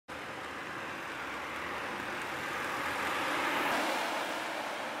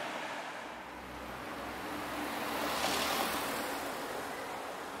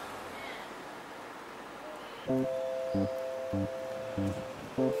Today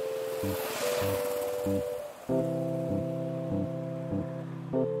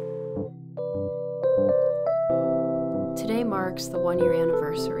marks the 1-year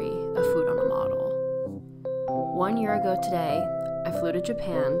anniversary of Food on a Model. 1 year ago today, I flew to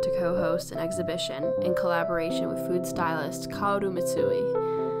Japan to co-host an exhibition in collaboration with food stylist Kaoru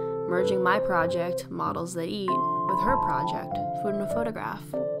Mitsui, merging my project, Models That Eat, with her project, Food in a Photograph.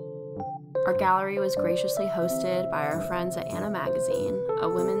 Our gallery was graciously hosted by our friends at Anna Magazine, a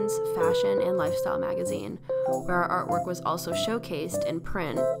women's fashion and lifestyle magazine, where our artwork was also showcased in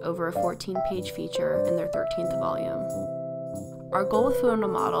print over a 14-page feature in their 13th volume. Our goal with Food on a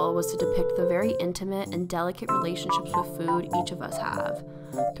Model was to depict the very intimate and delicate relationships with food each of us have,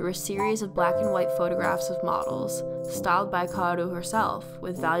 through a series of black and white photographs of models, styled by Kaoru herself,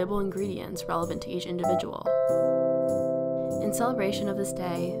 with valuable ingredients relevant to each individual. In celebration of this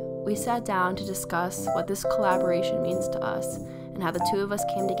day, we sat down to discuss what this collaboration means to us, and how the two of us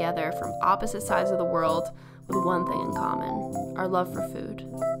came together from opposite sides of the world with one thing in common: our love for food.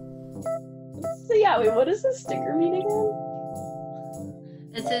 So yeah, wait, what does this sticker mean again?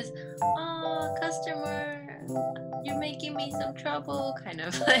 It says, "Oh, customer, you're making me some trouble," kind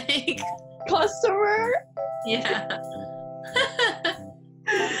of like. Customer? Yeah.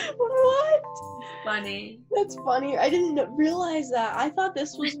 What? Funny. That's funny. I didn't realize that. I thought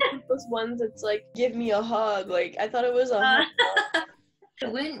this was one of those ones that's like, give me a hug. Like, I thought it was a hug.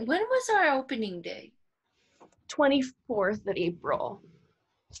 When was our opening day? 24th of April.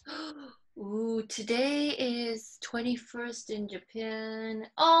 Ooh, today is 21st in Japan.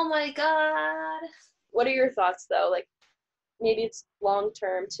 Oh my god. What are your thoughts though? Like, maybe it's long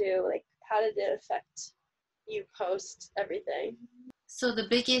term too. Like, how did it affect you post everything? So the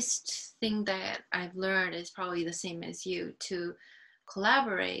biggest thing that I've learned is probably the same as you. To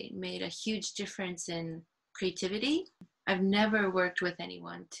collaborate made a huge difference in creativity. I've never worked with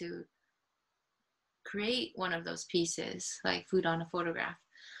anyone to create one of those pieces, like Food on a Photograph.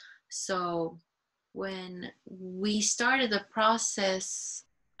 So when we started the process,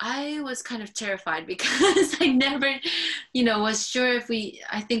 I was kind of terrified because I never, was sure if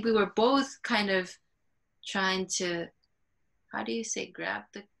I think we were both kind of trying to, how do you say, grab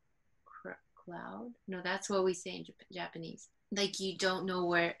the cloud? No, that's what we say in Japanese. Like, you don't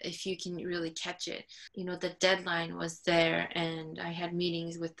know if you can really catch it. The deadline was there, and I had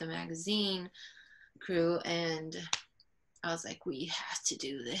meetings with the magazine crew, and I was like, we have to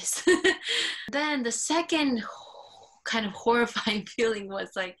do this. Then the second kind of horrifying feeling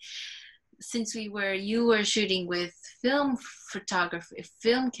was like, since you were shooting with film photography,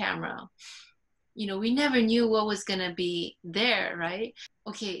 film camera, we never knew what was going to be there, right?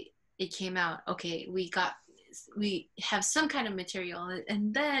 Okay, it came out. Okay, we have some kind of material.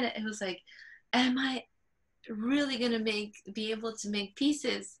 And then it was like, am I really going to be able to make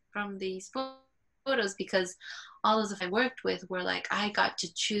pieces from these photos? Because all those I worked with were like, I got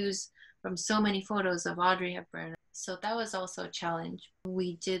to choose from so many photos of Audrey Hepburn. So that was also a challenge.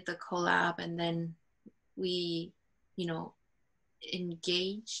 We did the collab, and then we,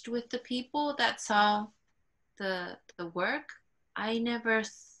 engaged with the people that saw the work. I never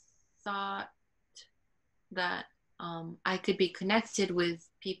thought that I could be connected with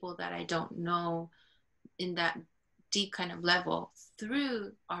people that I don't know in that deep kind of level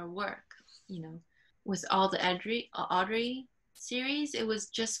through our work. With all the Audrey series, it was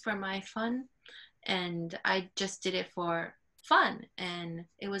just for my fun, and I just did it for fun, and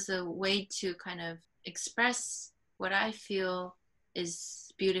it was a way to kind of express what I feel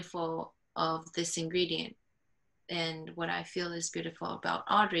is beautiful of this ingredient, and what I feel is beautiful about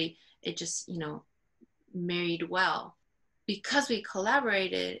Audrey. It just married well. Because we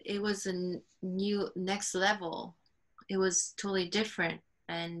collaborated, it was a new next level. It was totally different,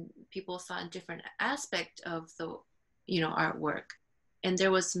 and people saw a different aspect of the artwork, and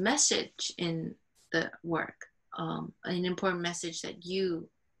there was message in the work, an important message that you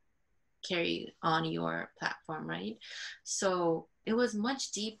carry on your platform, right? So it was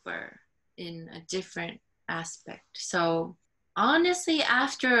much deeper in a different aspect. So honestly,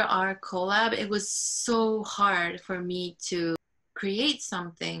 after our collab, it was so hard for me to create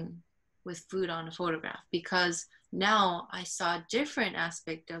something with Food on a Photograph, because now I saw a different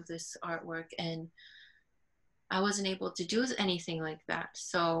aspect of this artwork, and I wasn't able to do anything like that.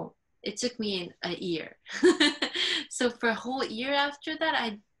 So it took me a year. So for a whole year after that,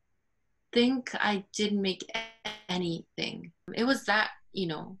 I think I didn't make anything. It was that,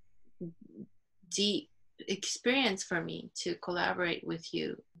 deep experience for me to collaborate with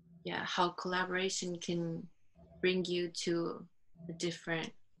you. Yeah, how collaboration can bring you to a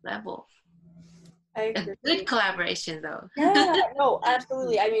different level. I A agree. good collaboration though. Yeah, no,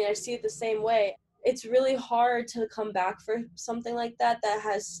 absolutely. I mean, I see it the same way. It's really hard to come back for something like that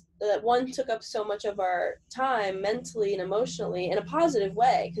that one took up so much of our time mentally and emotionally in a positive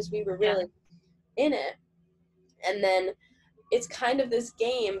way because we were Yeah. really in it. And then it's kind of this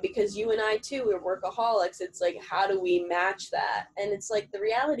game because you and I too, we're workaholics. It's like, how do we match that? And it's like, the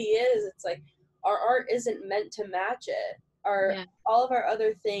reality is, it's like, our art isn't meant to match it. Yeah. All of our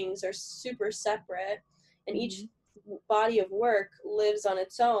other things are super separate, and each body of work lives on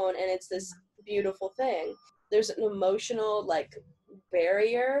its own, and it's this beautiful thing. There's an emotional like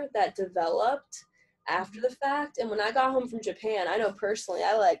barrier that developed after the fact. And when I got home from Japan, I know personally,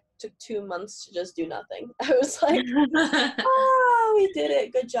 I like took 2 months to just do nothing. I was like, oh, we did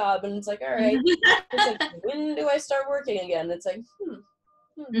it, good job. And it's like, all right, it's like, when do I start working again? It's like,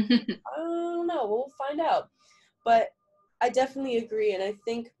 I don't know, we'll find out. But I definitely agree, and I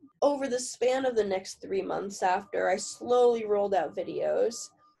think over the span of the next 3 months after, I slowly rolled out videos.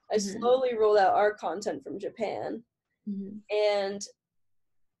 I slowly rolled out our content from Japan. And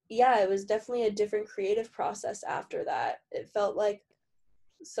yeah, it was definitely a different creative process after that. It felt like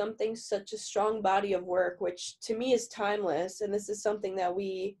something, such a strong body of work, which to me is timeless, and this is something that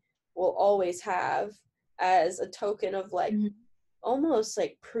we will always have as a token of like almost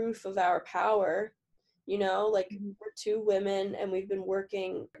like proof of our power, you know, like we're two women and we've been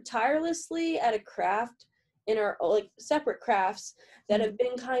working tirelessly at a craft in our like separate crafts that have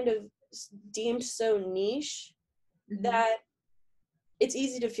been kind of deemed so niche that it's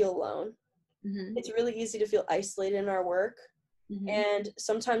easy to feel alone. It's really easy to feel isolated in our work. And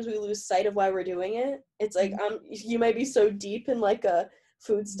sometimes we lose sight of why we're doing it. It's like you might be so deep in like a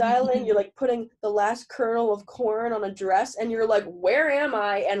food styling, you're like putting the last kernel of corn on a dress and you're like, where am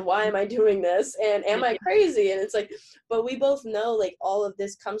I and why am I doing this and am I crazy? And it's like, but we both know like all of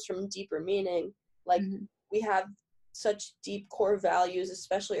this comes from deeper meaning. Like we have such deep core values,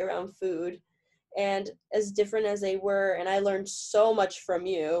 especially around food, and as different as they were, and I learned so much from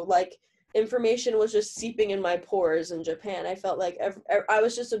you. Like information was just seeping in my pores in Japan. I felt like I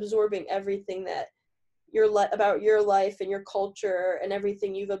was just absorbing everything that about your life and your culture and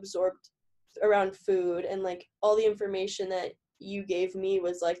everything you've absorbed around food, and like all the information that you gave me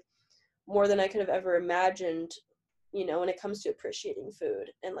was like more than I could have ever imagined, you know, when it comes to appreciating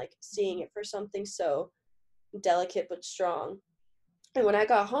food and like seeing it for something so delicate but strong. And when I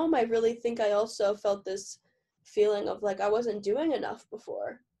got home, I really think I also felt this feeling of like I wasn't doing enough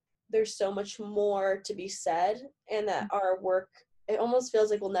before. There's so much more to be said, and that our work, it almost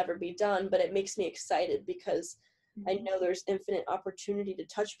feels like will never be done, but it makes me excited because I know there's infinite opportunity to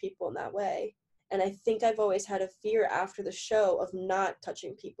touch people in that way. And I think I've always had a fear after the show of not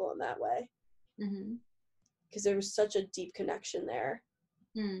touching people in that way. Because there was such a deep connection there.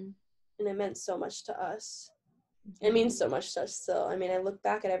 And it meant so much to us. It means so much to us still. I mean, I look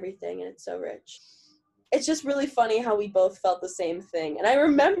back at everything and it's so rich. It's just really funny how we both felt the same thing. And I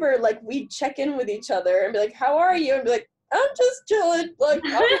remember, like, we'd check in with each other and be like, how are you? And be like, I'm just chilling. Like,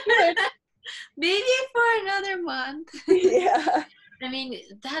 I'm good. Maybe for another month. Yeah. I mean,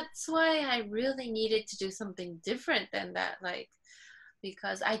 that's why I really needed to do something different than that. Like,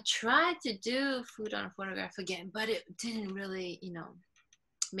 because I tried to do food on a photograph again, but it didn't really, you know,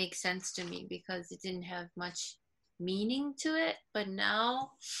 make sense to me because it didn't have much meaning to it. But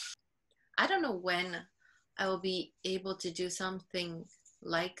now, I don't know when I will be able to do something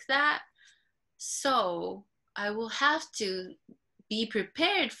like that. So I will have to be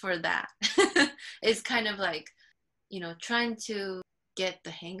prepared for that. It's kind of like, you know, trying to get the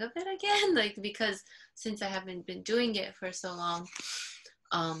hang of it again. Like, because since I haven't been doing it for so long,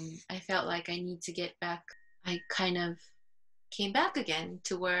 I felt like I need to get back. I kind of came back again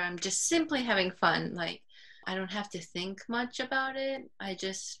to where I'm just simply having fun. Like, I don't have to think much about it. I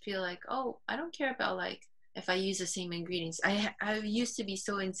just feel like, oh, I don't care about like if I use the same ingredients. I used to be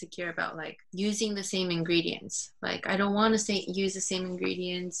so insecure about like using the same ingredients. Like, I don't want to use the same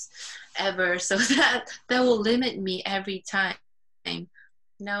ingredients ever, so that will limit me every time.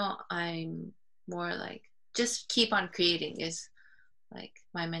 Now I'm more like just keep on creating is like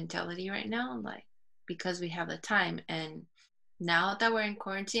my mentality right now. Like, because we have the time, and now that we're in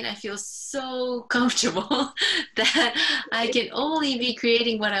quarantine, I feel so comfortable that I can only be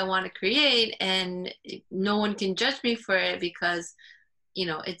creating what I want to create, and no one can judge me for it because, you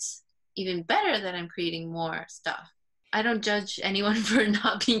know, it's even better that I'm creating more stuff. I don't judge anyone for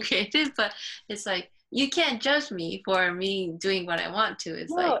not being creative, but it's like, you can't judge me for me doing what I want to.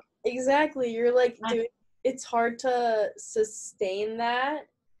 It's No, like, exactly. You're like it's hard to sustain that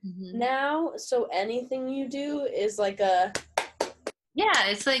now. So anything you do is like a Yeah,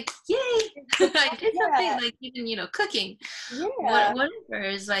 it's like, yay, I did something, like even, cooking, whatever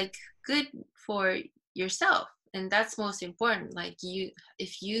is like good for yourself. And that's most important. Like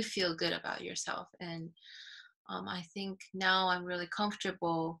if you feel good about yourself. And I think now I'm really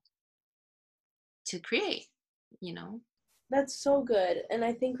comfortable to create, That's so good. And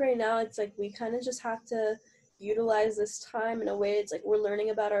I think right now it's like we kind of just have to utilize this time in a way. It's like we're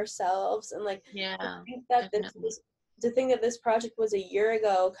learning about ourselves, and like Yeah, I think that definitely. the thing that this project was a year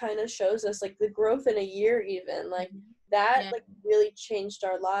ago kind of shows us like the growth in a year, even like that Yeah. like really changed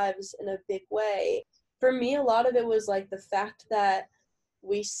our lives in a big way. For me, a lot of it was like the fact that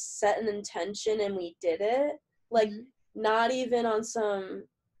we set an intention and we did it, like not even on some,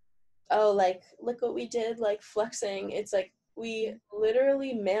 oh, like look what we did, like flexing. It's like we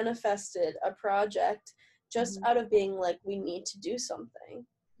literally manifested a project just out of being like, we need to do something.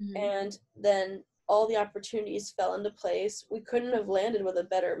 And then all the opportunities fell into place. We couldn't have landed with a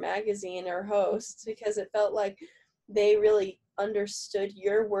better magazine or host, because it felt like they really understood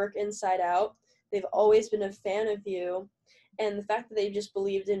your work inside out. They've always been a fan of you, and the fact that they just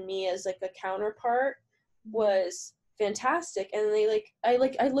believed in me as like a counterpart was fantastic. And they I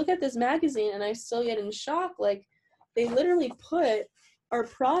look at this magazine and I still get in shock. Like, they literally put our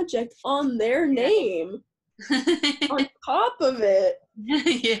project on their name on top of it.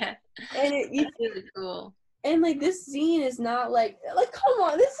 Yeah, And that's really cool. and like this zine is not like come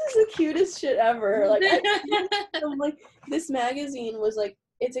on, this is the cutest shit ever. Like I'm like, this magazine was like,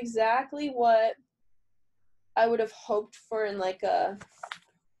 it's exactly what I would have hoped for in like a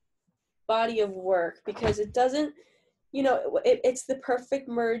body of work, because it doesn't, it's the perfect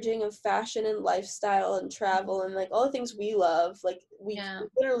merging of fashion and lifestyle and travel and like all the things we love. Like we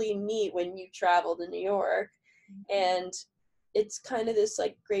literally meet when you travel to New York, and it's kind of this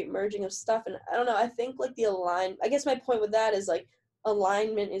like great merging of stuff. And I don't know, I think like I guess my point with that is like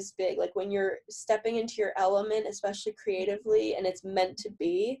alignment is big. Like when you're stepping into your element, especially creatively, and it's meant to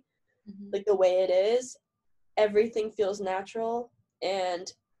be like the way it is, everything feels natural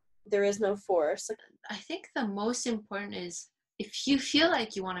and there is no force. Like, I think the most important is, if you feel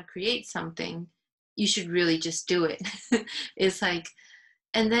like you want to create something, you should really just do it. It's like,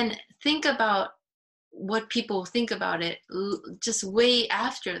 and then think about what people think about it just way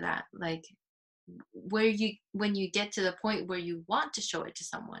after that, like when you get to the point where you want to show it to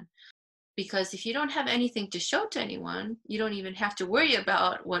someone. Because if you don't have anything to show to anyone, you don't even have to worry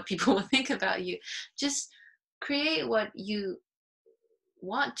about what people will think about you. Just create what you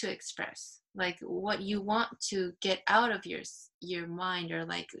want to express, like what you want to get out of your mind, or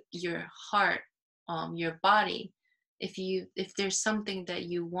like your heart, your body. If there's something that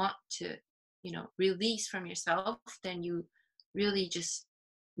you want to release from yourself, then you really just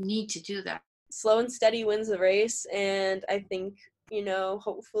need to do that. Slow and steady wins the race. And I think,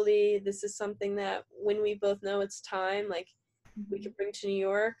 hopefully this is something that when we both know it's time, like we can bring to New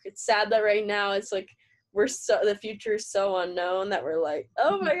York. It's sad that right now it's like the future is so unknown that we're like,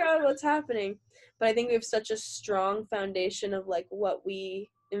 oh my god, what's happening? But I think we have such a strong foundation of like what we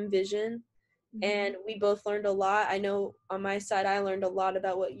envision. And we both learned a lot. I know on my side, I learned a lot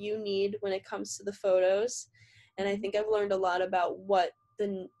about what you need when it comes to the photos. And I think I've learned a lot about what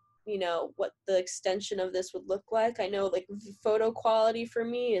the extension of this would look like. I know like photo quality for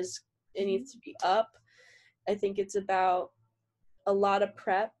me it needs to be up. I think it's about a lot of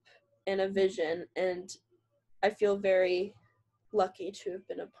prep and a vision. And I feel very lucky to have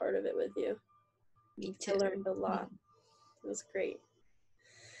been a part of it with you. Me too. I learned a lot. It was great.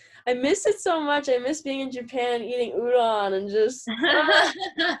 I miss it so much. I miss being in Japan and eating udon and just that's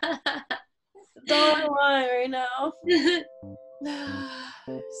all I want right now.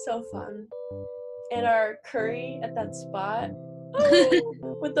 So fun. And our curry at that spot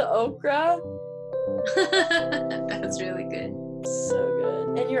with the okra. That's really good. So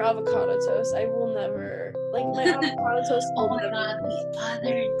good. And your avocado toast. I will never, like, my avocado toast. Oh my god, the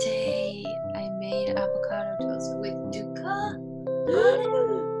other day I made avocado toast with dukkha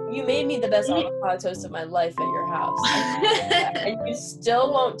on it. You made me the best avocado toast of my life at your house. And you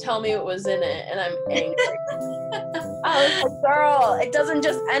still won't tell me what was in it, and I'm angry. I was like, girl, it doesn't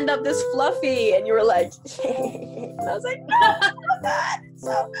just end up this fluffy. And you were like, and I was like, no,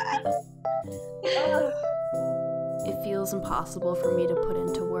 so good. It feels impossible for me to put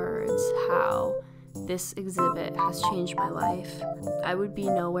into words how this exhibit has changed my life. I would be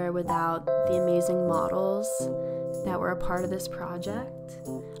nowhere without the amazing models that were a part of this project.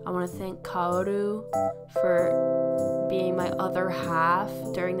 I want to thank Kaoru for being my other half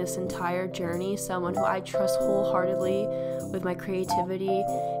during this entire journey, someone who I trust wholeheartedly with my creativity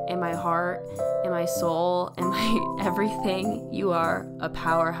and my heart and my soul and my everything. You are a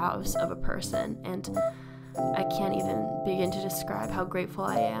powerhouse of a person, and I can't even begin to describe how grateful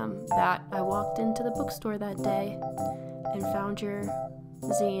I am that I walked into the bookstore that day and found your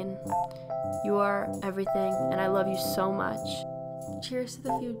zine. You are everything, and I love you so much. Cheers to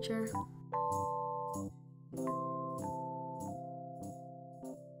the future.